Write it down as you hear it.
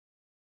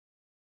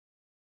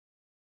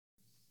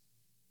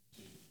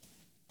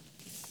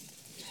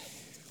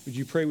Would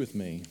you pray with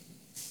me?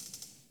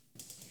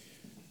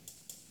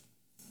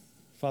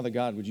 Father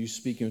God, would you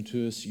speak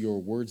into us your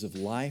words of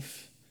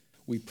life?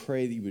 We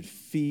pray that you would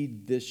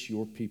feed this,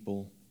 your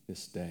people,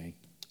 this day.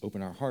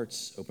 Open our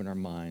hearts, open our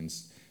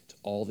minds to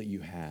all that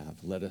you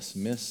have. Let us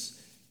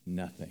miss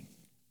nothing.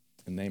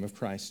 In the name of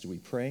Christ do we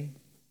pray.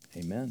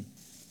 Amen.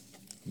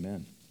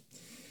 Amen.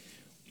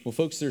 Well,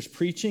 folks, there's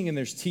preaching and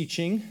there's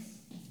teaching.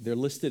 They're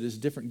listed as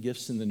different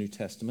gifts in the New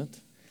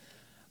Testament.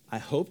 I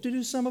hope to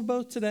do some of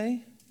both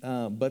today.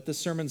 But the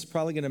sermon's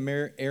probably going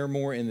to err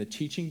more in the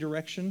teaching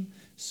direction.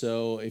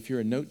 So if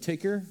you're a note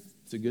taker,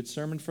 it's a good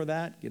sermon for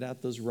that. Get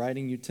out those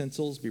writing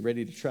utensils. Be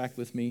ready to track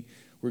with me.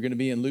 We're going to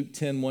be in Luke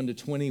 10,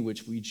 1-20,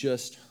 which we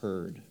just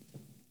heard.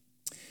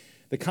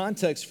 The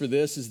context for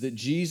this is that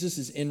Jesus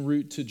is en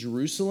route to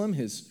Jerusalem,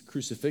 his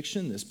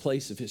crucifixion, this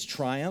place of his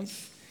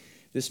triumph.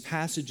 This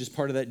passage is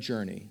part of that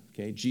journey.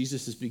 Okay,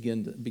 Jesus has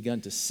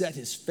begun to set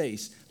his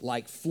face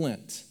like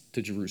flint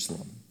to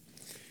Jerusalem.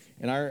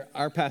 And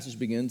our passage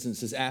begins and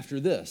says, after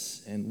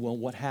this. And well,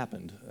 what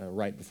happened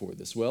right before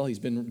this? Well,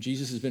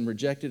 Jesus has been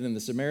rejected in the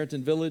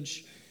Samaritan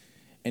village,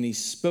 and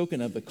he's spoken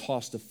of the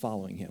cost of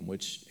following him,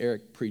 which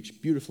Eric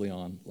preached beautifully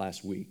on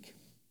last week.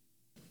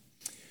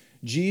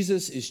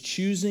 Jesus is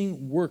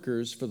choosing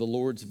workers for the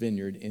Lord's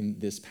vineyard in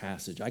this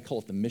passage. I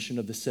call it the mission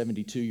of the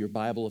 72. Your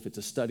Bible, if it's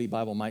a study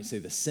Bible, might say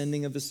the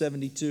sending of the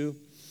 72.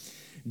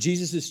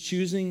 Jesus is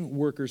choosing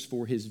workers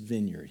for his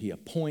vineyard. He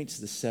appoints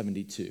the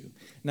 72.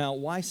 Now,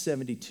 why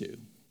 72?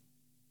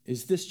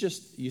 Is this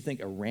just, you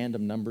think, a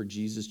random number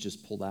Jesus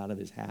just pulled out of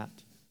his hat?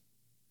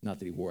 Not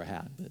that he wore a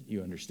hat, but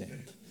you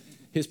understand.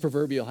 His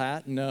proverbial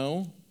hat?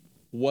 No,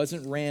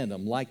 wasn't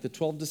random. Like the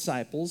 12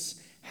 disciples,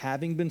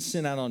 having been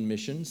sent out on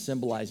mission,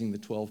 symbolizing the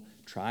 12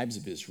 tribes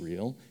of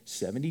Israel,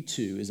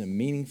 72 is a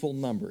meaningful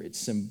number. It's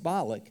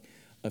symbolic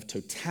of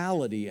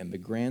totality and the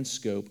grand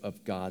scope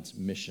of God's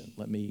mission.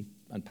 Let me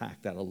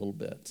unpack that a little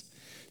bit.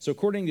 So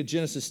according to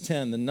Genesis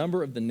 10, the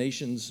number of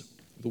the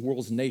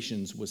world's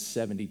nations was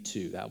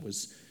 72. That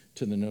was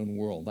to the known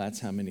world. That's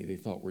how many they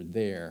thought were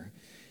there.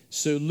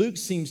 So Luke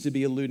seems to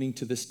be alluding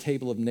to this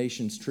table of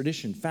nations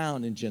tradition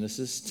found in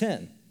Genesis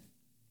 10.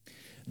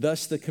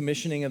 Thus, the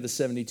commissioning of the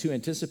 72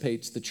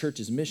 anticipates the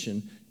church's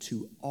mission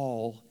to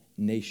all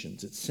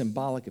nations. It's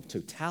symbolic of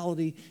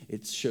totality.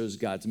 It shows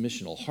God's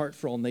missional heart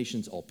for all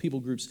nations, all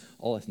people groups,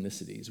 all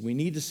ethnicities. We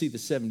need to see the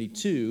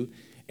 72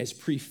 as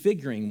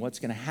prefiguring what's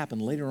going to happen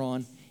later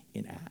on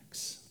in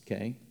Acts,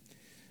 okay?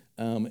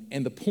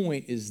 And the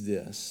point is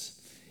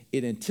this.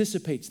 It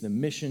anticipates the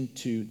mission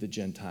to the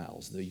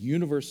Gentiles, the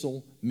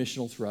universal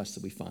missional thrust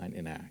that we find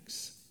in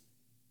Acts.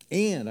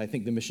 And I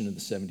think the mission of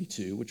the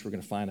 72, which we're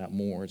going to find out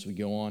more as we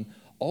go on,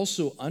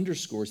 also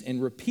underscores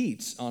and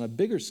repeats on a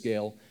bigger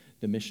scale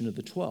the mission of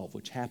the 12,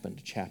 which happened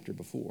a chapter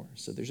before.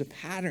 So there's a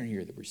pattern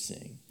here that we're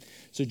seeing.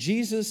 So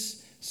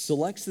Jesus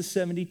selects the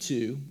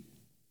 72,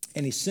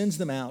 and he sends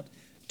them out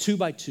 2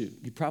 by 2.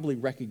 You probably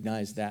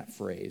recognize that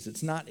phrase.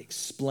 It's not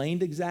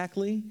explained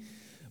exactly,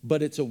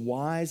 but it's a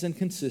wise and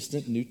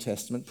consistent New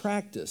Testament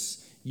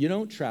practice. You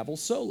don't travel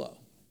solo.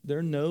 There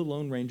are no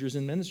lone rangers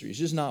in ministry. It's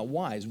just not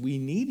wise. We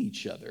need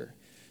each other.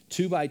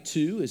 2 by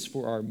 2 is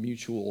for our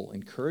mutual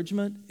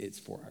encouragement. It's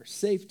for our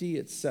safety,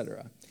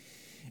 etc.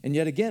 And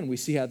yet again, we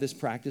see how this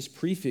practice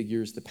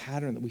prefigures the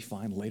pattern that we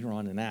find later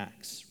on in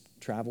Acts.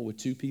 Travel with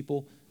 2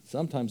 people,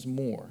 sometimes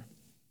more.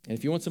 And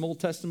if you want some Old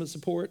Testament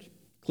support,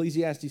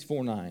 Ecclesiastes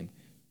 4:9,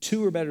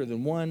 2 are better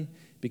than 1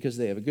 because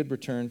they have a good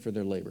return for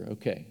their labor.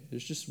 Okay,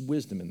 there's just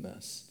wisdom in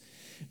this.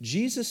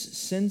 Jesus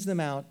sends them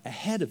out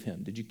ahead of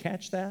him. Did you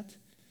catch that?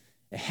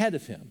 Ahead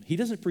of him. He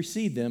doesn't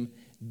precede them.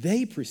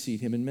 They precede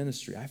him in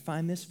ministry. I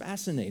find this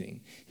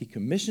fascinating. He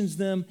commissions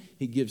them.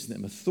 He gives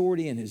them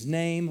authority in his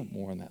name.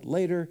 More on that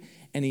later.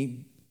 And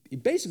he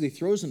basically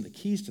throws them the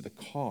keys to the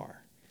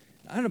car.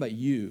 I don't know about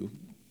you.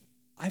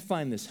 I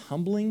find this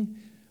humbling,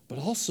 but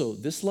also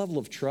this level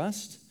of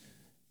trust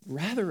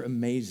rather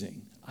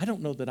amazing. I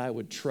don't know that I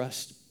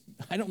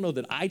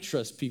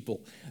trust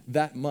people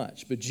that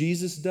much, but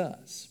Jesus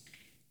does.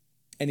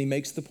 And he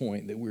makes the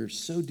point that we're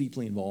so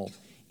deeply involved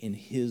in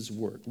his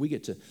work. We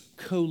get to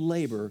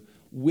co-labor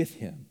with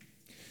him.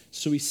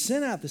 So he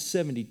sent out the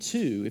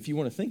 72, if you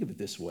want to think of it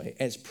this way,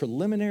 as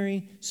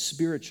preliminary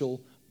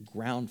spiritual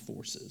ground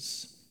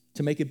forces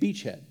to make a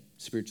beachhead,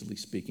 spiritually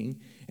speaking,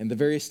 in the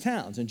various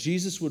towns. And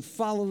Jesus would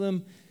follow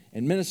them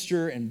and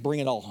minister and bring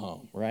it all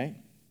home, right?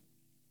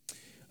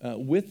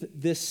 With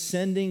this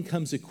sending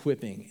comes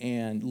equipping,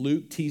 and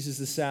Luke teases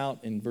this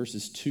out in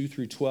verses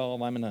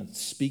 2-12. I'm going to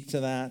speak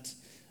to that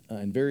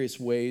in various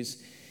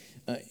ways.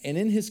 And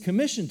in his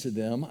commission to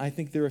them, I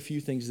think there are a few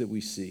things that we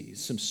see.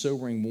 Some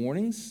sobering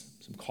warnings,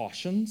 some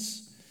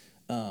cautions,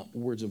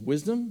 words of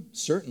wisdom,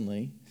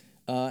 certainly,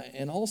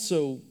 and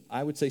also,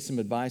 I would say, some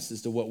advice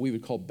as to what we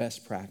would call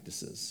best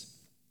practices.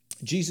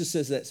 Jesus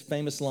says that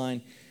famous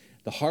line,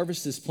 the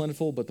harvest is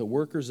plentiful, but the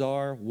workers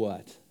are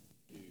what?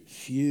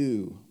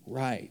 Few,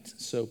 right.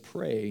 So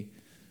pray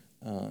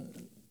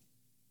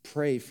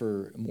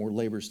for more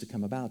laborers to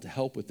come about to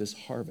help with this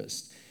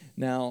harvest.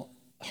 Now,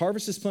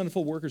 harvest is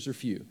plentiful, workers are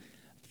few.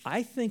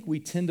 I think we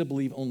tend to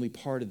believe only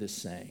part of this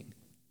saying.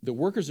 The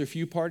workers are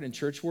few part in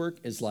church work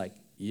is like,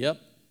 yep,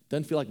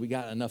 doesn't feel like we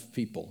got enough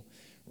people,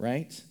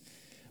 right?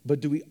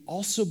 But do we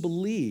also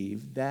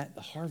believe that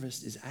the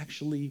harvest is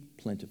actually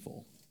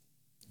plentiful?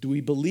 Do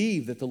we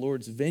believe that the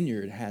Lord's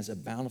vineyard has a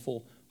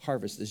bountiful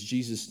harvest as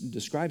Jesus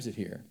describes it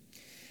here?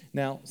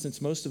 Now,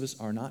 since most of us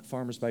are not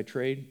farmers by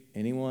trade,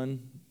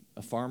 anyone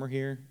a farmer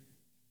here?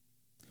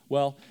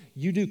 Well,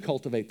 you do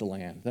cultivate the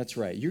land. That's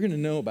right. You're going to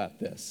know about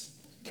this.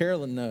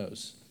 Carolyn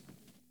knows.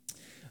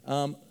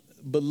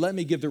 But let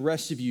me give the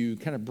rest of you,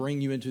 kind of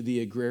bring you into the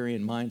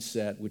agrarian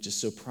mindset, which is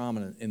so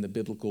prominent in the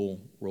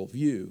biblical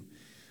worldview.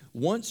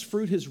 Once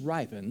fruit has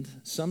ripened,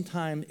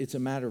 sometime it's a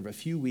matter of a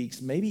few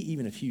weeks, maybe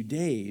even a few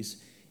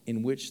days,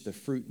 in which the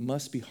fruit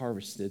must be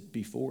harvested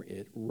before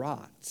it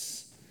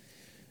rots.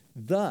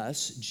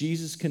 Thus,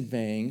 Jesus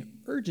conveying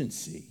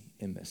urgency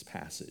in this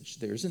passage.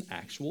 There's an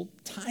actual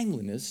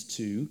timeliness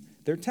to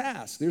their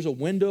task. There's a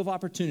window of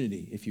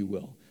opportunity, if you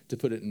will, to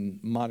put it in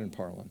modern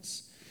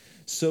parlance.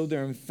 So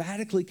they're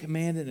emphatically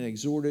commanded and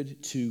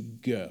exhorted to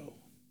go.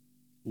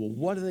 Well,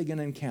 what are they going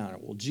to encounter?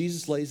 Well,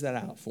 Jesus lays that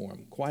out for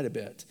them quite a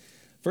bit.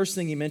 First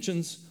thing he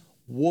mentions,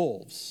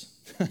 wolves,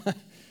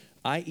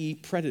 i.e.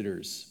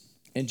 predators.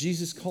 And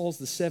Jesus calls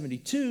the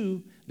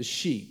 72 the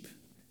sheep.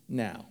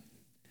 Now,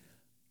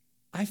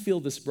 I feel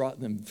this brought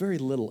them very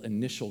little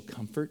initial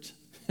comfort,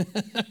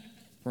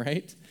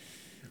 right?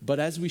 But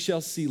as we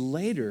shall see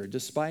later,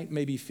 despite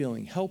maybe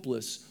feeling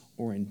helpless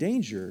or in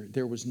danger,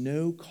 there was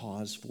no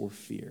cause for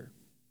fear.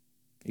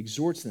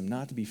 Exhorts them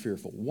not to be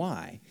fearful.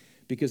 Why?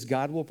 Because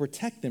God will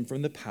protect them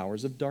from the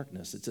powers of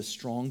darkness. It's a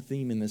strong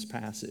theme in this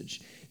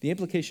passage. The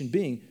implication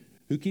being,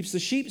 who keeps the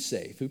sheep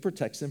safe? Who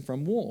protects them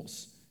from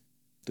wolves?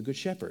 The Good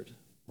Shepherd,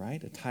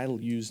 right? A title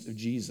used of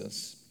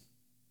Jesus.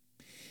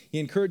 He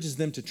encourages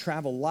them to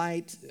travel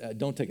light.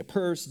 Don't take a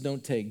purse.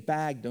 Don't take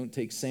bag. Don't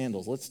take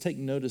sandals. Let's take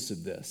notice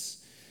of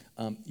this.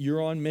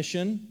 You're on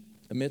mission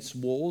amidst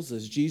wolves,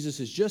 as Jesus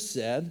has just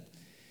said.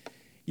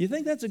 You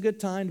think that's a good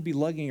time to be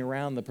lugging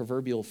around the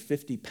proverbial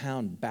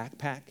 50-pound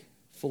backpack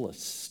full of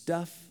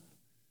stuff?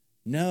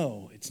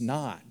 No, it's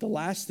not. The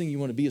last thing you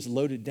want to be is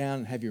loaded down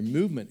and have your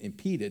movement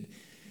impeded.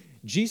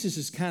 Jesus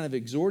is kind of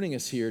exhorting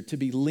us here to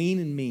be lean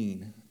and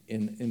mean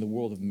in the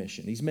world of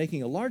mission. He's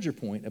making a larger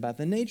point about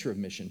the nature of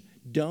mission.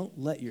 Don't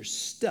let your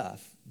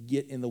stuff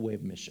get in the way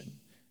of mission.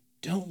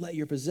 Don't let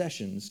your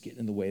possessions get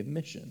in the way of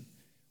mission,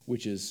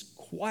 which is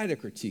quite a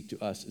critique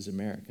to us as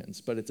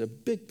Americans. But it's a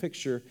big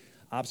picture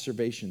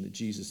observation that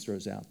Jesus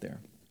throws out there.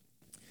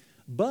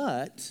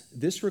 But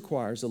this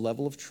requires a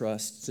level of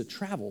trust to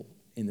travel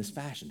in this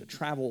fashion, to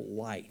travel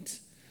light.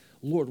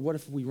 Lord, what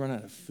if we run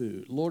out of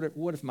food? Lord,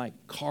 what if my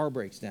car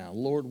breaks down?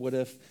 Lord, what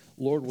if?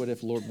 Lord, what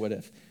if? Lord, what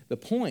if? The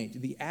point,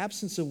 the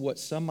absence of what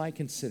some might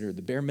consider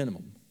the bare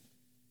minimum,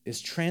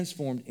 is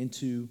transformed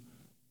into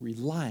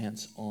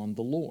reliance on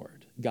the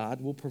Lord.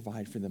 God will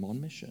provide for them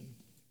on mission.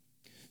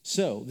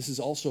 So this is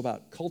also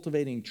about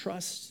cultivating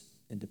trust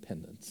and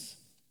dependence,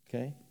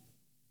 okay?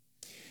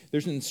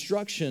 There's an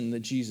instruction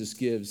that Jesus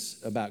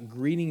gives about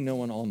greeting no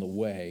one on the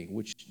way,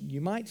 which you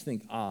might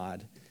think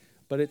odd,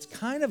 but it's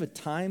kind of a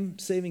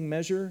time-saving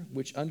measure,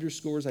 which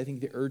underscores, I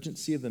think, the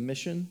urgency of the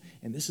mission.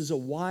 And this is a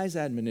wise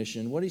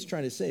admonition. What he's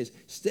trying to say is,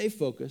 stay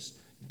focused,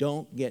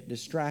 don't get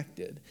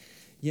distracted.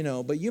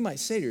 But you might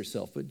say to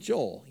yourself, but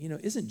Joel,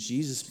 isn't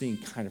Jesus being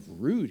kind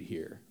of rude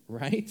here,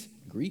 right?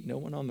 Greet no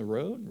one on the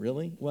road,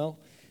 really? Well,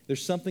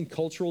 there's something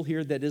cultural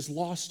here that is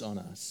lost on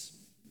us.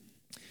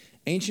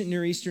 Ancient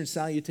Near Eastern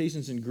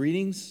salutations and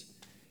greetings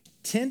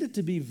tended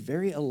to be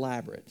very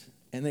elaborate,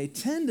 and they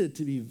tended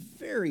to be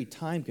very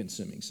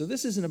time-consuming. So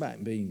this isn't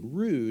about being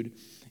rude.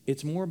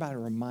 It's more about a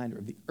reminder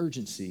of the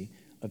urgency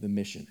of the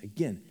mission.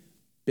 Again,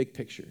 big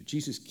picture.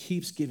 Jesus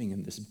keeps giving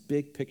him this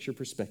big picture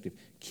perspective.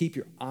 Keep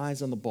your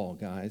eyes on the ball,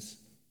 guys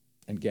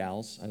and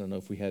gals. I don't know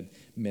if we had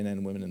men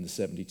and women in the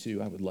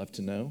 72. I would love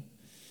to know.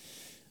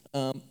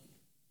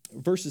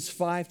 Verses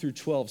 5 through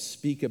 12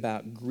 speak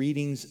about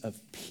greetings of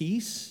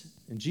peace.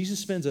 And Jesus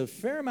spends a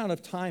fair amount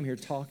of time here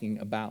talking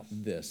about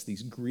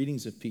these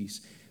greetings of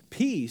peace.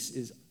 Peace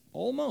is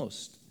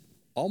almost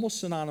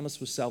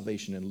synonymous with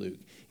salvation in Luke.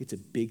 It's a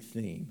big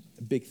theme,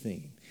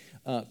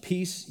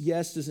 Peace,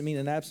 yes, doesn't mean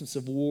an absence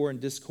of war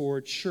and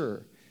discord,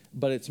 sure,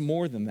 but it's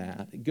more than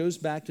that. It goes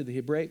back to the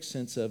Hebraic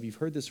sense of, you've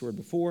heard this word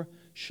before,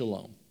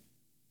 shalom.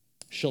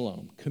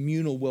 Shalom,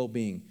 communal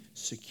well-being,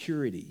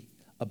 security,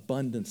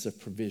 abundance of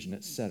provision,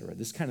 etc.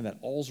 This kind of that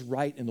all's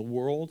right in the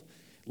world,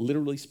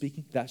 literally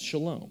speaking, that's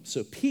shalom.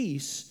 So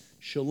peace,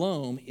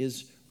 shalom,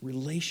 is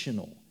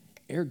relational.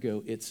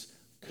 Ergo, it's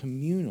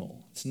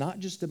communal. It's not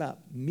just about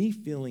me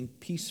feeling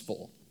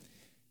peaceful.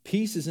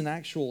 Peace is an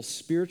actual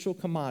spiritual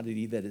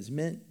commodity that is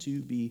meant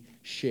to be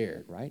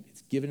shared, right?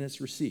 It's given and it's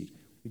received.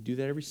 We do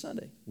that every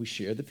Sunday. We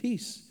share the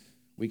peace.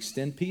 We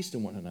extend peace to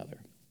one another.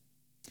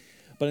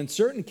 But in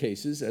certain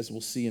cases, as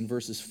we'll see in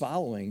verses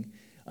following,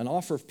 an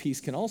offer of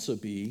peace can also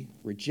be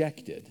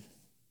rejected.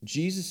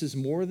 Jesus is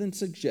more than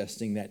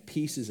suggesting that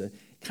peace is a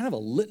kind of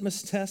a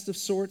litmus test of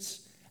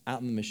sorts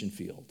out in the mission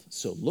field.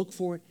 So look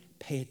for it,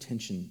 pay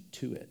attention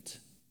to it.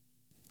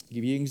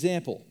 give you an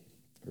example,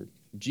 or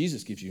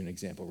Jesus gives you an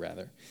example,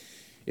 rather.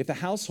 If the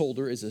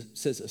householder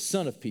says a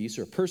son of peace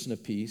or a person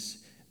of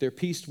peace, their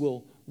peace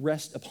will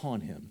rest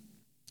upon him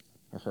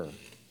or her.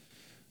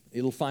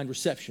 It'll find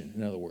reception,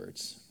 in other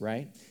words,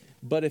 right?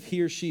 But if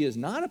he or she is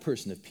not a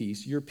person of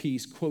peace, your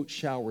peace, quote,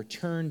 shall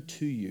return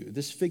to you.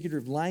 This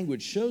figurative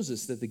language shows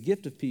us that the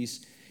gift of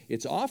peace,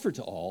 it's offered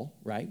to all,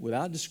 right,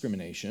 without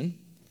discrimination,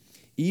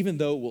 even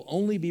though it will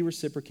only be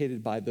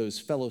reciprocated by those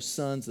fellow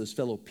sons, those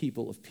fellow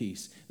people of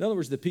peace. In other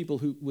words, the people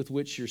with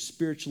which you're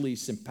spiritually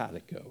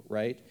simpatico,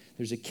 right?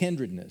 There's a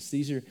kindredness.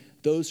 These are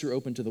those who are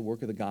open to the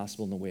work of the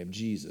gospel in the way of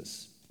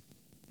Jesus.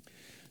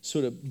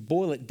 So to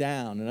boil it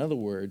down, in other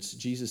words,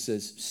 Jesus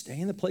says, stay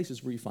in the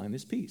places where you find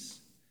this peace.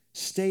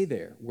 Stay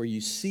there. Where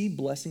you see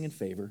blessing and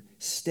favor,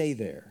 stay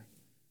there.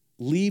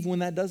 Leave when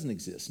that doesn't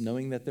exist,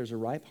 knowing that there's a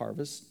ripe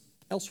harvest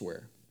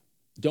elsewhere.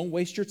 Don't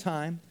waste your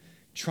time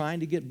trying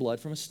to get blood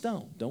from a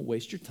stone. Don't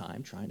waste your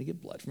time trying to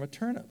get blood from a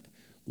turnip.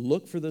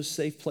 Look for those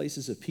safe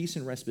places of peace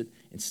and respite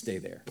and stay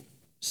there.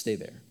 Stay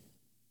there.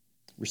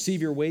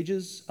 Receive your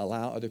wages.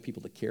 Allow other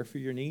people to care for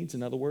your needs.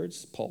 In other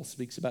words, Paul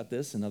speaks about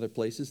this in other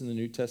places in the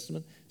New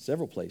Testament,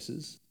 several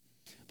places.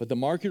 But the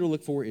mark you're to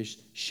look for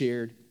is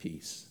shared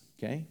peace,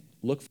 okay?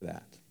 Look for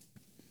that.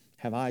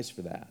 Have eyes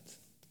for that.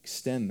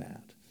 Extend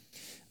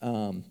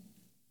that.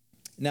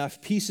 Now,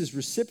 if peace is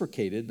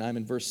reciprocated, and I'm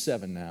in verse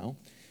 7 now,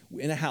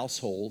 in a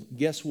household,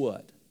 guess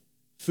what?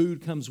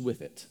 Food comes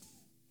with it.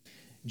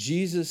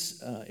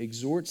 Jesus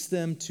exhorts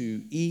them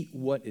to eat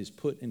what is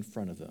put in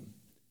front of them,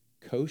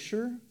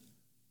 kosher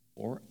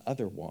or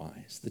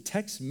otherwise. The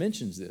text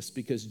mentions this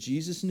because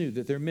Jesus knew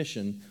that their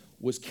mission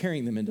was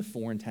carrying them into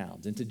foreign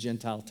towns, into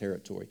Gentile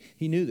territory.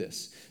 He knew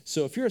this.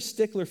 So if you're a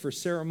stickler for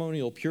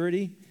ceremonial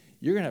purity,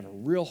 you're going to have a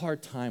real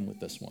hard time with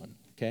this one,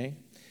 okay?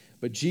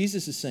 But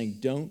Jesus is saying,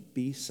 don't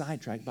be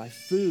sidetracked by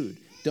food.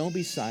 Don't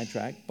be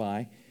sidetracked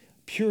by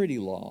purity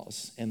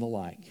laws and the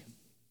like.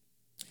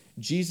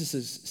 Jesus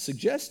is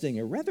suggesting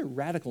a rather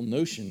radical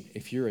notion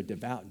if you're a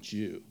devout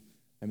Jew.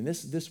 I mean,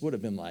 this would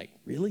have been like,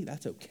 really?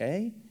 That's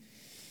okay?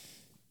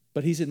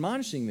 But he's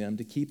admonishing them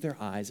to keep their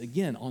eyes,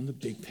 again, on the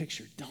big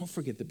picture. Don't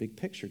forget the big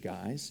picture,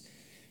 guys.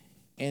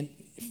 And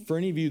for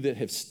any of you that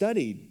have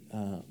studied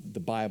the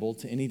Bible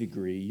to any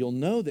degree, you'll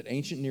know that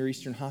ancient Near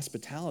Eastern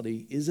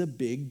hospitality is a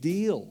big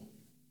deal,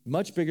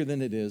 much bigger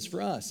than it is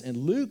for us. And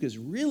Luke is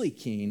really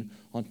keen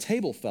on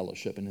table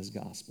fellowship in his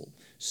gospel.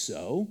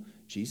 So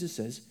Jesus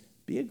says,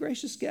 be a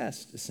gracious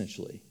guest,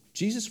 essentially.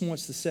 Jesus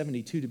wants the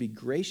 72 to be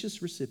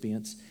gracious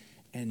recipients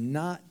and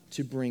not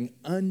to bring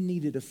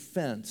unneeded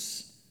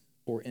offense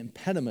or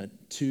impediment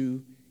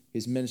to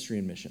his ministry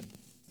and mission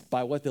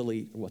by what they'll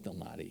eat or what they'll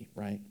not eat,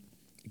 right?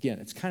 Again,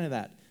 it's kind of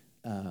that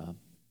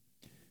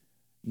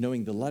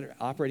knowing the letter,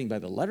 operating by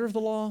the letter of the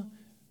law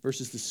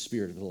versus the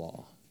spirit of the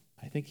law.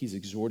 I think he's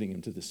exhorting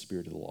them to the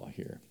spirit of the law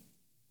here.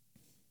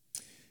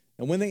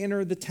 And when they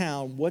enter the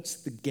town,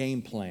 what's the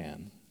game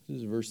plan? This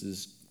is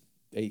verses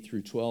 8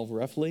 through 12,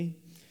 roughly.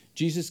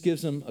 Jesus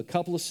gives them a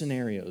couple of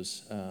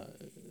scenarios,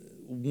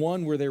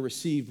 one where they're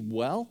received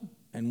well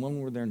and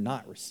one where they're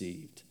not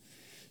received.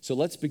 So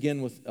let's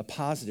begin with a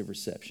positive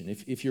reception.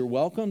 If you're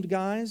welcomed,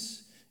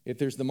 guys, if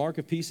there's the mark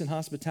of peace and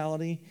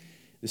hospitality,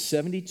 the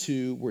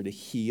 72 were to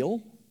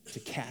heal, to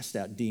cast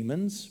out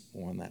demons,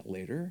 more on that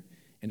later,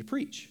 and to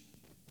preach.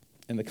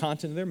 And the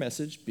content of their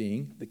message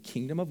being the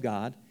kingdom of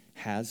God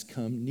has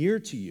come near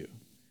to you.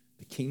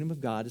 The kingdom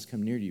of God has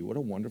come near to you. What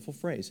a wonderful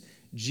phrase.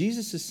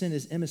 Jesus has sent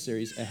his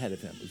emissaries ahead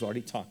of him. We've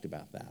already talked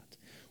about that.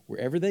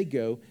 Wherever they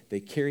go, they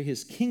carry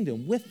his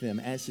kingdom with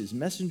them as his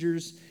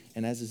messengers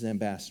and as his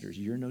ambassadors.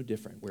 You're no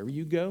different. Wherever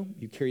you go,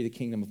 you carry the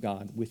kingdom of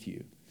God with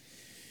you.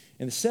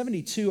 And the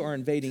 72 are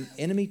invading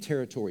enemy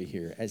territory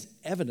here as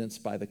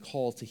evidenced by the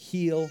call to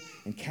heal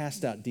and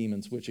cast out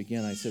demons, which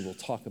again I said we'll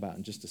talk about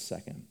in just a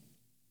second.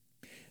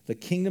 The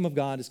kingdom of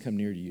God has come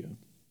near to you.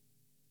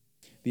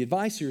 The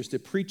advice here is to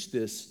preach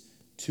this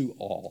to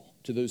all,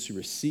 to those who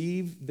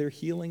receive their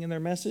healing and their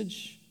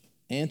message,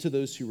 and to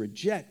those who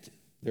reject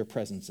their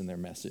presence and their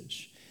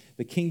message.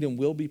 The kingdom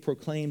will be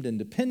proclaimed, and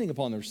depending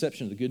upon the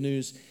reception of the good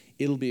news,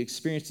 it'll be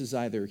experienced as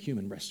either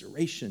human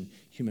restoration,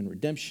 human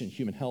redemption,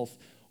 human health,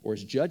 or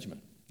as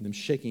judgment, them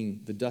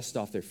shaking the dust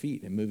off their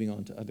feet and moving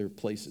on to other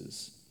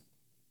places.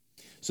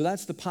 So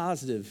that's the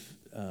positive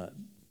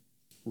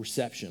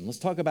reception. Let's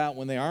talk about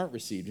when they aren't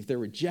received, if they're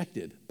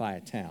rejected by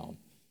a town,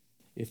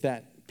 if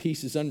that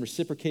peace is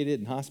unreciprocated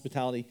and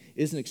hospitality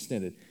isn't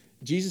extended.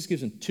 Jesus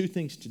gives them two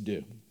things to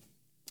do.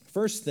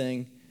 First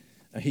thing,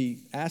 he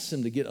asks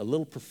them to get a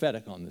little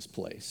prophetic on this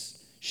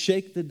place.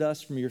 Shake the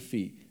dust from your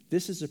feet.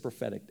 This is a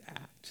prophetic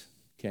act,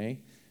 okay?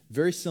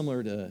 Very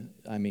similar to,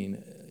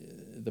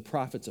 the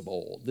prophets of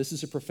old. This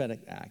is a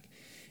prophetic act.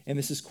 And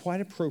this is quite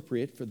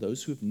appropriate for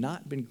those who have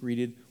not been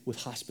greeted with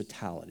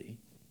hospitality,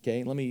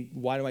 okay?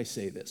 Why do I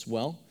say this?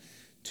 Well,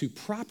 to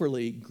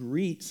properly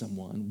greet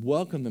someone,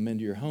 welcome them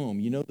into your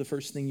home, the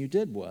first thing you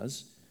did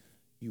was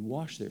you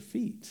wash their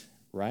feet,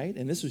 right?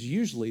 And this was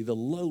usually the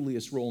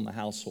lowliest role in the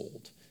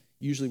household,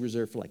 usually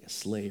reserved for like a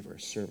slave or a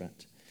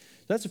servant.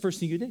 That's the first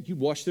thing you did. You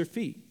washed their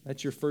feet.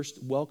 That's your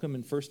first welcome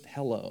and first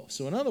hello.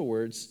 So in other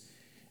words,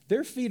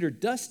 their feet are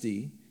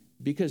dusty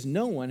because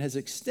no one has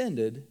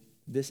extended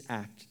this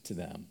act to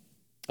them.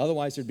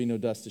 Otherwise, there'd be no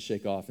dust to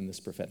shake off in this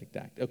prophetic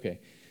act.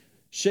 Okay,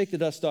 shake the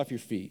dust off your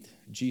feet.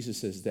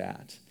 Jesus says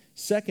that.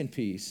 Second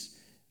piece,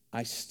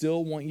 I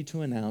still want you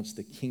to announce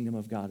the kingdom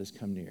of God has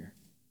come near.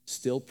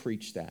 Still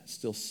preach that.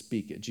 Still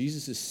speak it.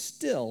 Jesus is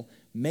still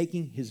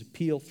making his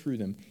appeal through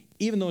them,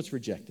 even though it's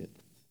rejected.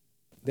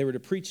 They were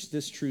to preach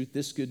this truth,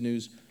 this good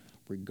news,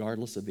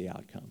 regardless of the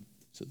outcome.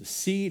 So the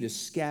seed is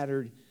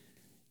scattered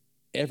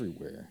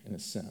everywhere, in a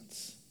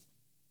sense.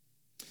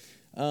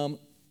 Now,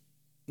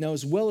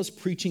 as well as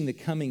preaching the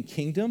coming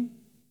kingdom,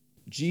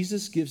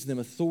 Jesus gives them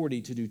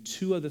authority to do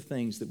two other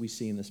things that we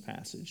see in this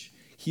passage.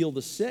 Heal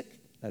the sick,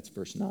 that's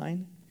verse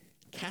 9.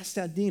 Cast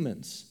out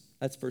demons,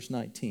 that's verse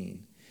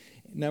 19.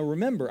 Now,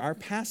 remember, our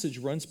passage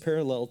runs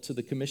parallel to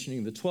the commissioning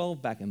of the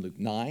 12 back in Luke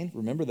 9.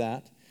 Remember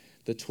that.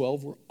 The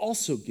 12 were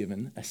also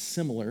given a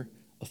similar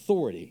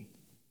authority.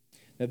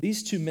 Now,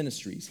 these two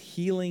ministries,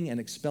 healing and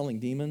expelling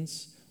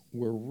demons,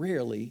 were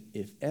rarely,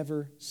 if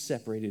ever,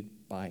 separated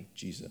by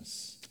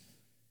Jesus.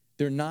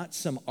 They're not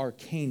some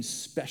arcane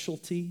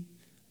specialty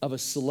of a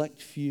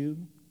select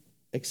few.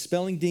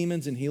 Expelling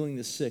demons and healing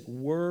the sick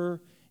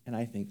were, and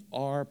I think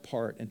are,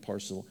 part and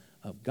parcel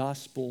of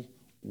gospel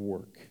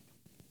work.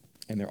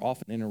 And they're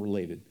often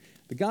interrelated.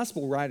 The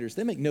gospel writers,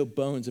 they make no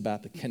bones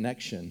about the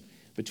connection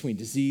between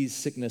disease,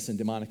 sickness, and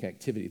demonic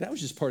activity. That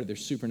was just part of their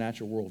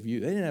supernatural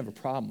worldview. They didn't have a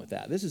problem with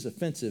that. This is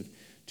offensive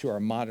to our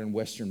modern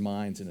Western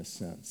minds in a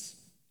sense.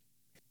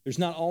 There's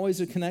not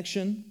always a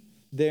connection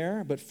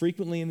there, but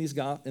frequently in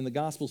the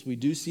Gospels, we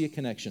do see a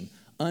connection.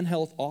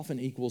 Unhealth often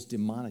equals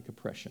demonic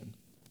oppression,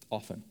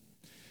 often.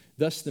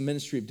 Thus, the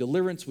ministry of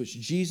deliverance, which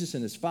Jesus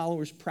and his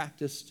followers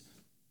practiced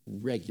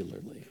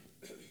regularly.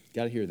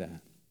 Got to hear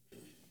that.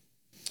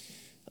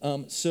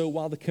 So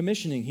while the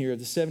commissioning here of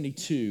the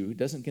 72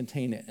 doesn't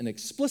contain an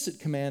explicit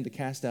command to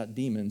cast out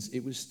demons,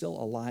 it was still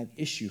a live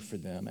issue for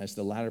them, as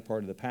the latter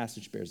part of the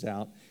passage bears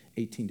out,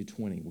 18 to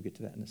 20. We'll get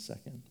to that in a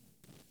second.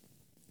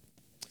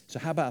 So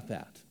how about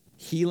that?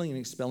 Healing and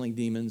expelling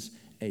demons,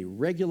 a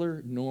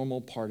regular,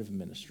 normal part of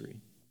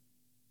ministry.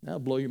 That'll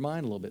blow your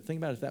mind a little bit. Think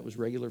about if that was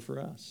regular for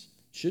us.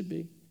 Should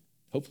be.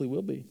 Hopefully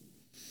will be.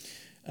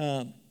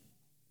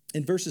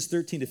 In verses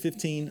 13 to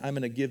 15, I'm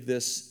going to give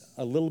this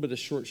a little bit of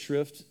short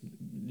shrift,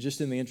 just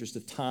in the interest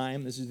of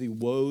time. This is the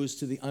woes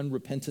to the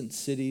unrepentant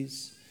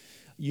cities.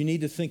 You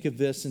need to think of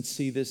this and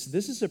see this.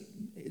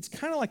 It's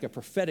kind of like a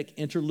prophetic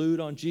interlude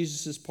on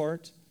Jesus'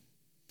 part.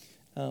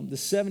 The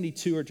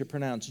 72 are to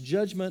pronounce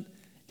judgment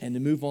and to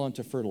move on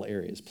to fertile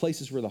areas,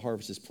 places where the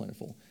harvest is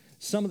plentiful.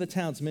 Some of the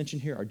towns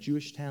mentioned here are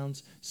Jewish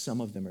towns. Some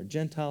of them are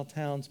Gentile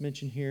towns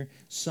mentioned here.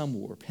 Some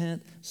will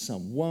repent,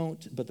 some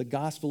won't, but the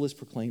gospel is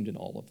proclaimed in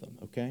all of them,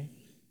 okay?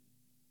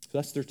 So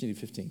that's 13 to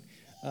 15.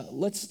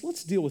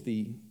 Let's deal with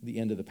the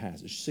end of the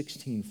passage,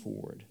 16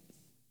 forward.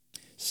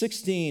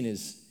 16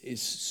 is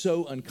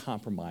so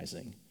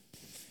uncompromising.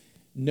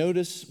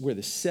 Notice where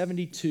the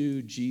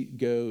 72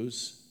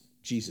 goes,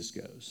 Jesus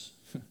goes.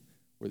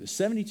 Where the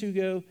 72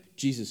 go,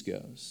 Jesus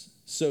goes.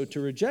 So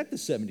to reject the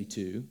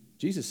 72,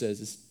 Jesus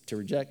says, is to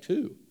reject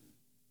who?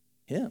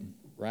 Him,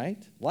 right?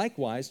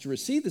 Likewise, to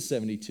receive the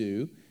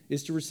 72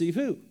 is to receive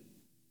who?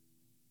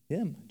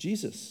 Him,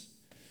 Jesus.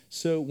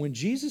 So when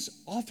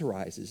Jesus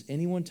authorizes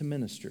anyone to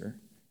minister,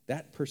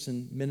 that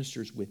person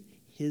ministers with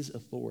his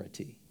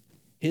authority.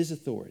 His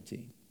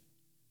authority.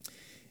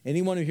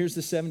 Anyone who hears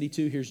the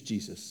 72 hears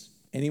Jesus.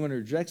 Anyone who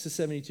rejects the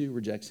 72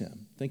 rejects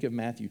him. Think of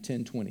Matthew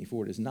 10:20.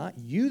 For it is not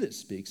you that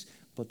speaks,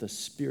 but the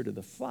Spirit of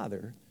the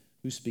Father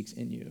who speaks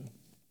in you.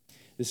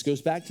 This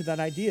goes back to that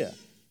idea.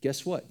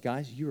 Guess what,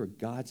 guys? You are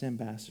God's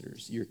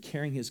ambassadors. You're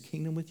carrying his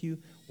kingdom with you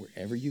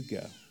wherever you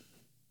go.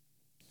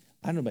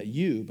 I don't know about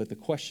you, but the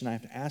question I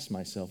have to ask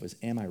myself is,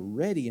 am I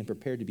ready and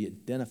prepared to be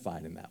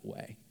identified in that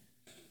way?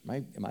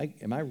 Am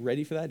I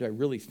ready for that? Do I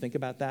really think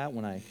about that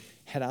when I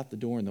head out the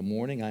door in the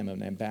morning? I'm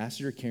an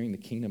ambassador carrying the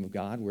kingdom of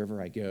God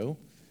wherever I go.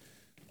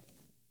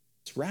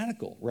 It's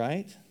radical,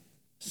 right?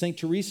 St.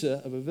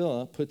 Teresa of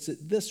Avila puts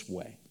it this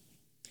way.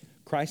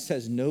 Christ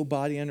has no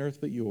body on earth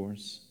but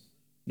yours,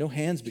 no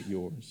hands but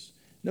yours,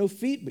 no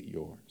feet but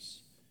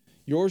yours.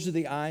 Yours are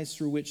the eyes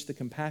through which the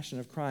compassion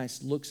of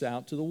Christ looks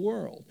out to the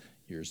world.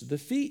 Yours are the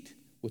feet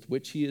with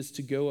which he is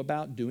to go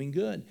about doing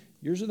good.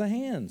 Yours are the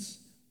hands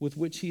with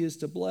which he is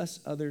to bless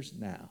others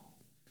now.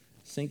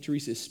 St.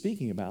 Teresa is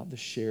speaking about the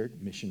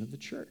shared mission of the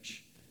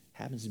church.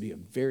 Happens to be a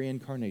very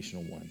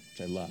incarnational one,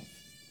 which I love.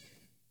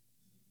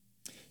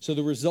 So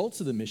the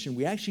results of the mission,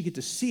 we actually get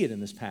to see it in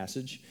this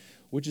passage,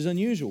 which is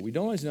unusual. We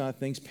don't always know how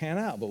things pan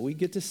out, but we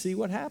get to see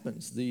what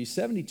happens. The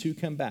 72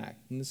 come back,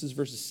 and this is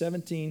verses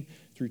 17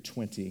 through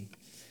 20.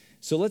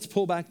 So let's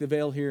pull back the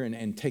veil here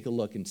and take a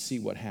look and see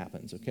what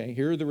happens, okay?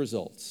 Here are the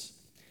results.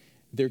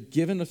 They're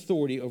given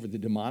authority over the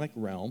demonic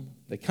realm.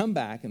 They come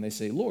back and they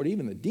say, Lord,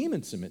 even the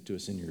demons submit to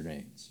us in your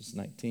name. This is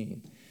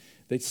 19.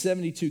 The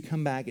 72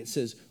 come back, it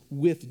says,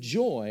 with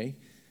joy,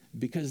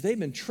 because they've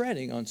been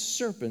treading on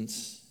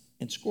serpents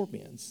and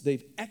scorpions.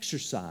 They've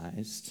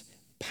exercised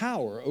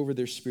power over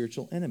their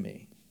spiritual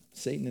enemy,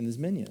 Satan and his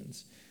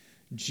minions.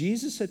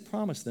 Jesus had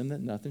promised them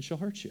that nothing shall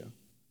hurt you,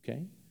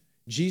 okay?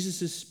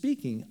 Jesus is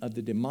speaking of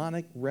the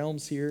demonic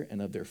realms here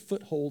and of their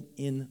foothold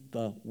in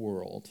the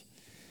world.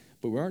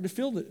 But we aren't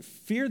to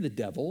fear the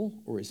devil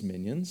or his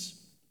minions.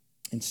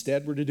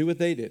 Instead, we're to do what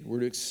they did.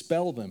 We're to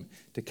expel them,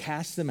 to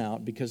cast them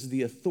out because of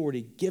the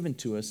authority given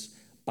to us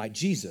by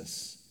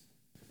Jesus.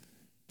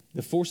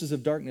 The forces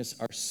of darkness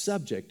are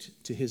subject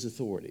to his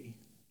authority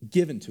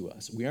given to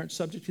us. We aren't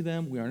subject to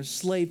them. We aren't a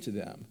slave to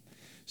them.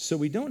 So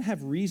we don't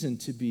have reason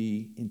to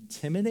be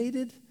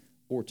intimidated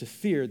or to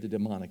fear the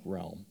demonic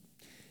realm.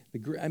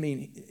 I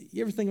mean,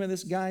 you ever think about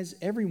this, guys?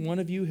 Every one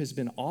of you has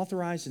been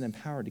authorized and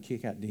empowered to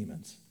kick out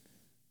demons.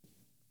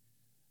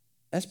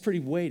 That's pretty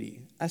weighty.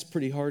 That's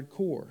pretty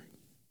hardcore.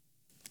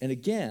 And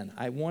again,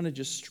 I want to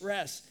just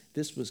stress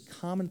this was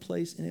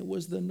commonplace and it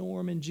was the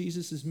norm in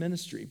Jesus'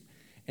 ministry.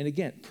 And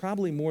again,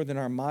 probably more than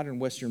our modern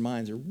Western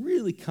minds are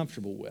really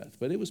comfortable with,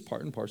 but it was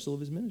part and parcel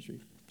of his ministry.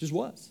 It just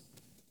was.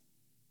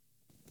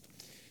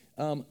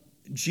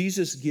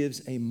 Jesus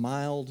gives a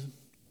mild,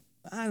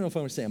 I don't know if I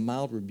want to say a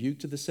mild rebuke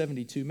to the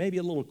 72, maybe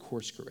a little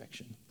course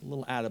correction, a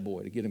little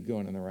attaboy to get them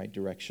going in the right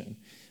direction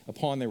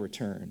upon their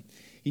return.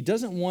 He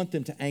doesn't want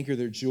them to anchor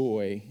their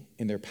joy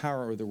in their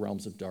power or the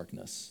realms of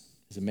darkness,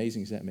 as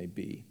amazing as that may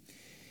be.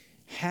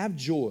 Have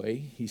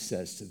joy, he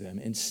says to them,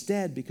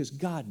 instead because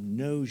God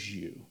knows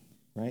you,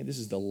 right? This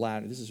is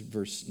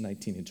verse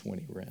 19 and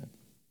 20 we're in.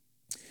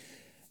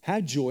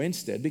 Have joy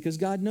instead because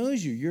God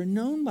knows you. You're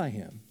known by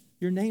him.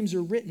 Your names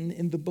are written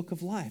in the book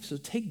of life. So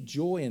take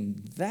joy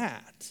in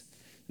that.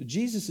 So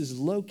Jesus is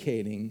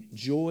locating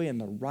joy in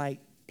the right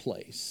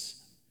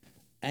place.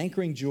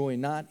 Anchoring joy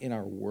not in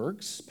our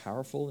works,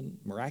 powerful and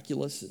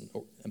miraculous and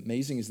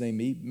amazing as they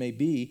may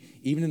be,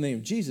 even in the name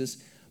of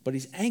Jesus, but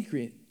he's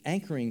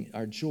anchoring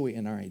our joy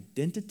in our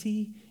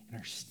identity and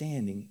our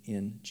standing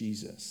in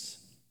Jesus.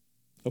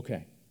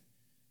 Okay.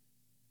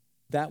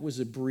 That was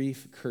a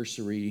brief,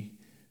 cursory,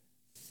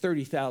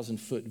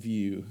 30,000-foot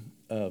view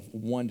of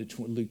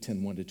Luke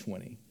 10, 1 to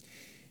 20.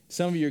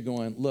 Some of you are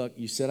going, look,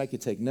 you said I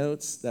could take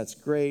notes. That's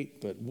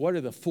great, but what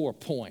are the 4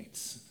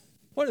 points?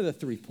 What are the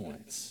 3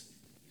 points?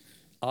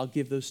 I'll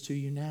give those to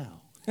you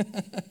now. How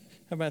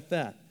about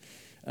that?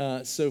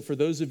 So for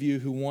those of you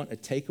who want a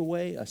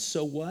takeaway, a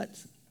so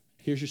what,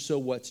 here's your so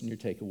whats and your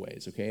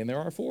takeaways, okay? And there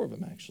are 4 of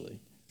them, actually.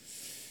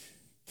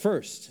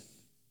 First,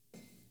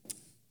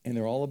 and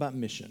they're all about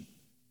mission.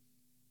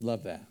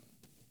 Love that.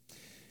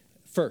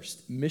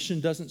 First, mission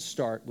doesn't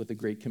start with the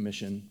Great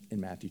Commission in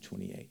Matthew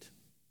 28.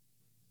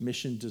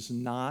 Mission does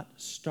not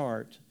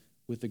start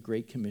with the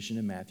Great Commission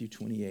in Matthew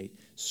 28.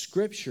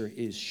 Scripture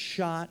is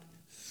shot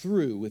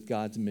through with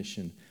God's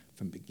mission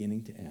from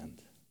beginning to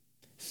end.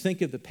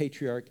 Think of the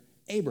patriarch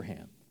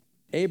Abraham.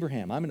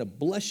 Abraham, I'm going to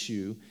bless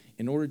you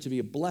in order to be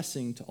a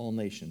blessing to all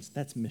nations.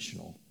 That's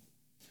missional.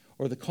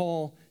 Or the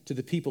call to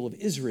the people of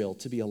Israel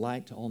to be a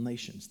light to all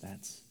nations.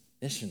 That's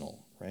missional,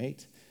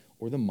 right?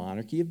 Or the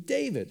monarchy of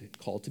David,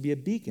 called to be a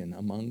beacon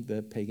among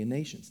the pagan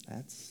nations.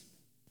 That's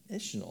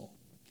missional.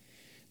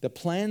 The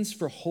plans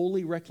for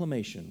holy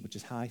reclamation, which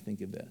is how I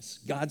think of this,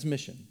 God's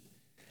mission,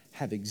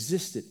 have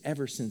existed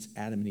ever since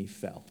Adam and Eve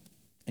fell.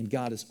 And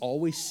God is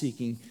always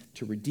seeking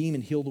to redeem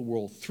and heal the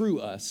world through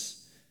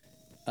us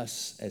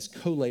as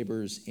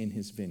co-laborers in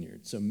his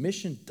vineyard. So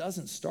mission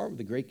doesn't start with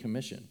the Great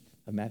Commission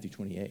of Matthew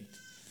 28.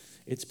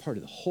 It's part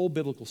of the whole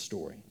biblical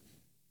story.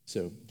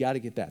 So got to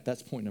get that.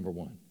 That's point number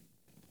 1.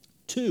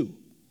 2,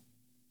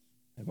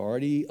 I've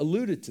already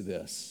alluded to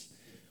this.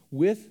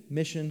 With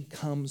mission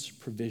comes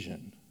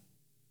provision.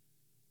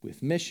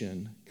 With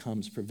mission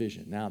comes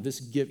provision. Now, this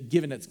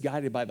given it's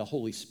guided by the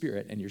Holy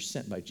Spirit and you're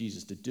sent by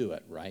Jesus to do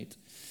it, right?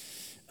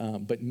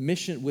 But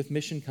with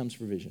mission comes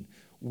provision.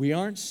 We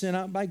aren't sent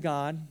out by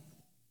God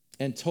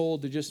and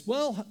told to just,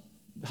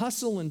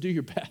 hustle and do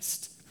your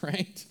best,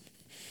 right?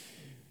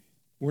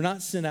 We're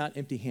not sent out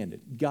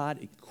empty-handed. God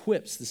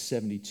equips the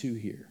 72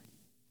 here,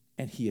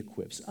 and he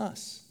equips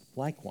us.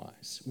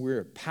 Likewise, we're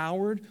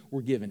empowered,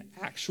 we're given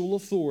actual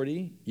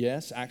authority,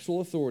 yes,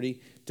 actual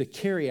authority to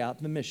carry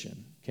out the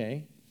mission,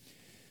 okay?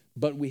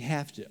 But we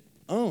have to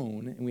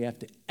own and we have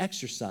to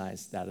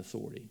exercise that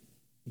authority.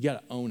 You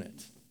got to own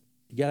it.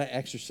 You got to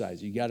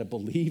exercise it. You got to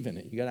believe in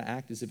it. You got to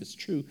act as if it's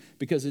true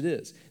because it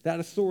is. That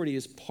authority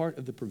is part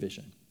of the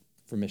provision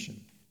for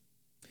mission.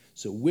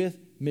 So with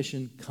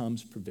mission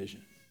comes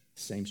provision.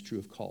 Same's true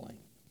of calling.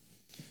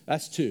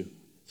 That's 2.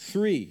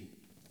 3,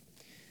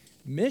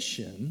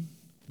 mission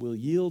will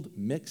yield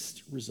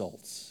mixed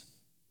results.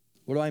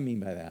 What do I mean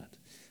by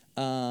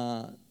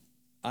that?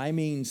 I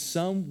mean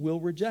some will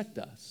reject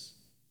us.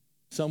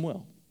 Some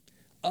will.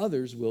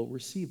 Others will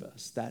receive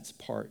us. That's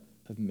part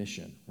of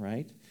mission,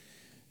 right?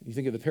 You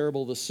think of the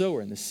parable of the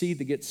sower and the seed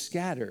that gets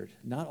scattered.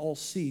 Not all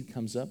seed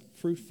comes up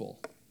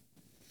fruitful.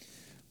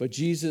 But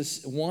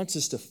Jesus wants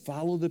us to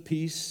follow the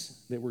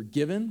peace that we're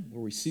given,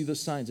 where we see those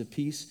signs of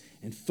peace,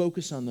 and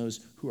focus on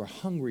those who are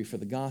hungry for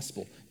the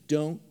gospel.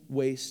 Don't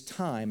waste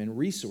time and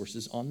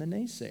resources on the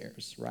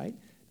naysayers, right?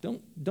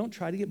 Don't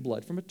try to get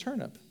blood from a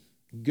turnip.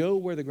 Go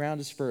where the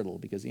ground is fertile,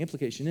 because the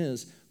implication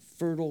is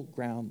fertile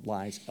ground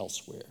lies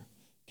elsewhere.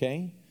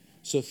 Okay?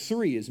 So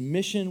 3 is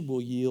mission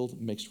will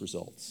yield mixed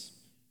results.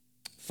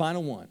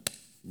 Final one.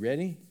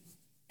 Ready?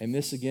 And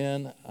this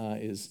again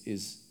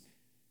is,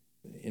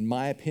 in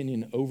my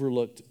opinion,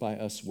 overlooked by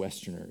us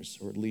Westerners,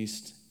 or at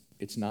least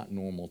it's not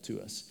normal to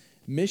us.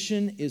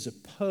 Mission is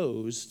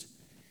opposed,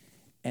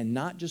 and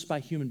not just by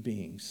human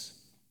beings.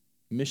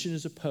 Mission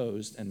is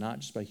opposed, and not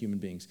just by human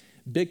beings.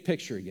 Big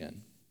picture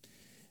again.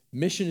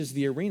 Mission is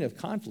the arena of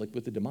conflict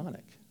with the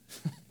demonic.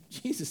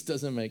 Jesus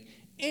doesn't make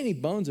any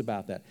bones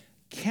about that.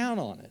 Count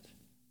on it.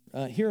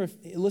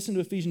 Listen to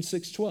Ephesians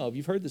 6:12.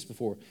 You've heard this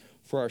before.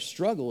 For our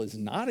struggle is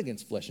not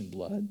against flesh and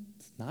blood.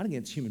 It's not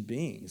against human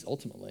beings,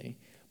 ultimately,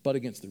 but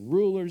against the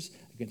rulers,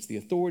 against the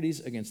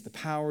authorities, against the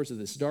powers of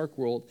this dark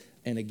world,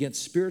 and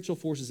against spiritual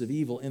forces of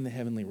evil in the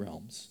heavenly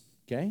realms.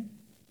 Okay?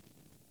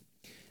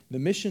 The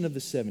mission of the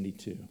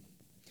 72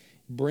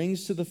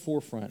 brings to the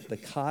forefront the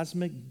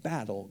cosmic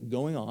battle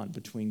going on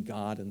between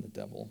God and the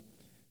devil.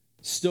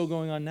 Still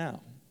going on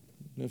now.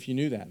 I don't know if you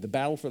knew that. The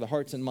battle for the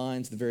hearts and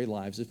minds, the very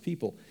lives of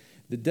people.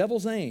 The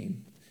devil's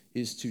aim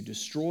is to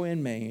destroy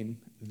and maim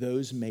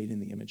those made in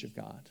the image of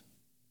God,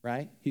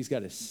 right? He's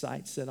got his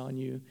sights set on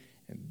you,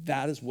 and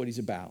that is what he's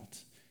about.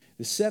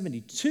 The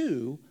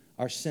 72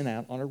 are sent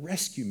out on a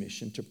rescue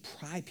mission to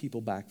pry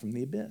people back from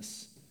the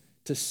abyss,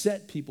 to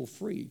set people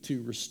free,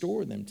 to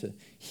restore them, to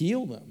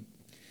heal them.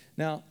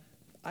 Now,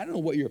 I don't know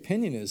what your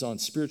opinion is on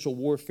spiritual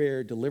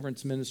warfare,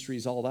 deliverance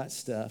ministries, all that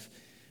stuff,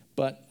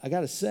 but I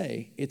got to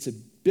say, it's a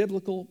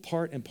biblical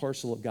part and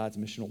parcel of God's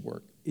missional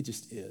work. It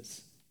just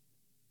is.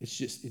 It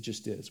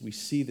just is. We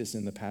see this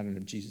in the pattern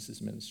of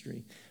Jesus'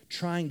 ministry,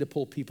 trying to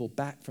pull people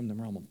back from the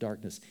realm of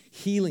darkness,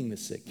 healing the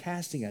sick,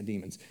 casting out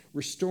demons,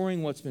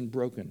 restoring what's been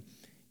broken,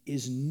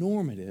 is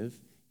normative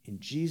in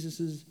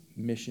Jesus'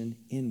 mission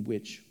in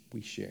which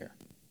we share.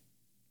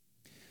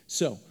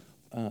 So,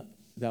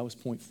 that was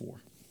point 4.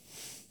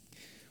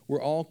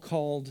 We're all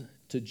called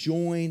to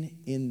join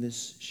in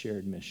this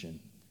shared mission.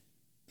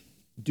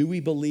 Do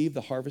we believe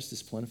the harvest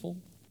is plentiful?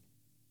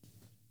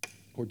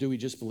 Or do we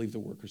just believe the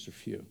workers are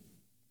few?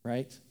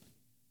 Right?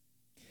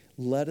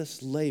 Let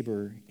us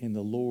labor in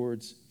the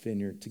Lord's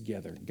vineyard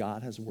together.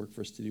 God has work for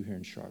us to do here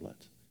in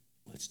Charlotte.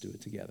 Let's do it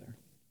together.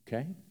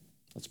 Okay?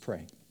 Let's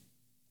pray.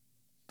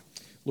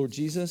 Lord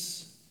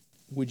Jesus,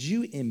 would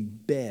you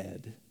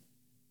embed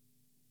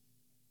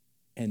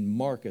and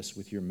mark us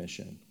with your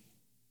mission?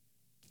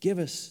 Give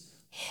us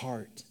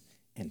heart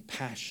and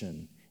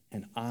passion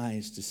and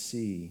eyes to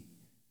see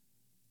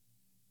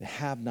the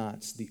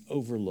have-nots, the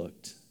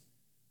overlooked,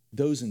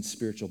 those in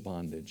spiritual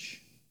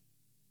bondage,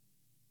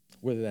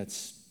 whether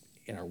that's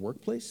in our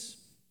workplace,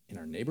 in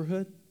our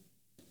neighborhood,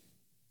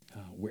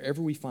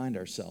 wherever we find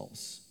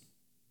ourselves.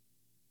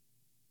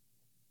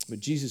 But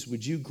Jesus,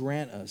 would you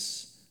grant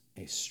us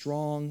a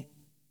strong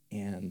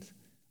and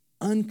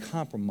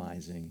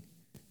uncompromising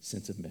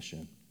sense of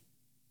mission?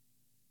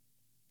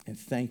 And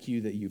thank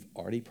you that you've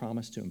already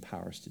promised to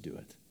empower us to do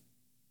it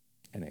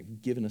and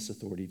have given us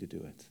authority to do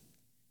it.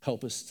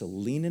 Help us to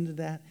lean into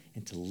that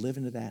and to live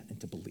into that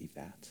and to believe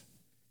that.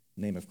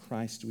 In the name of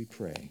Christ we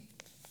pray.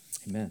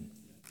 Amen.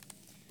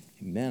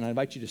 Amen. I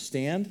invite you to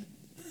stand.